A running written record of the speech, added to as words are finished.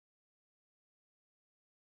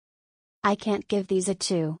I can't give these a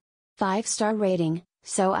 2.5-star rating,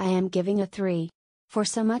 so I am giving a 3. For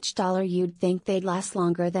so much dollar you'd think they'd last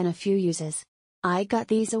longer than a few uses. I got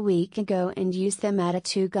these a week ago and used them at a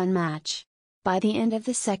 2-gun match. By the end of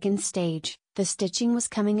the second stage, the stitching was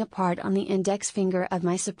coming apart on the index finger of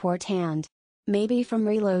my support hand. Maybe from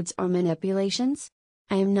reloads or manipulations?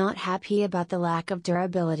 I am not happy about the lack of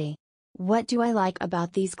durability. What do I like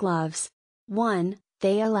about these gloves? 1.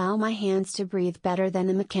 They allow my hands to breathe better than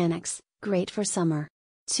the mechanics, great for summer.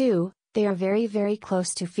 2. They are very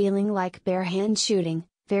close to feeling like bare hand shooting,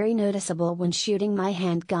 very noticeable when shooting my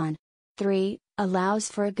handgun. 3. Allows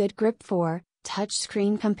for a good grip. 4.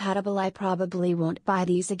 Touchscreen compatible. I probably won't buy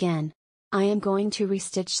these again. I am going to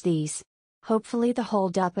restitch these. Hopefully they'll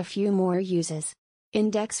hold up a few more uses.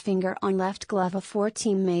 Index finger on left glove of 4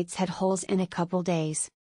 teammates had holes in a couple days.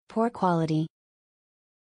 Poor quality.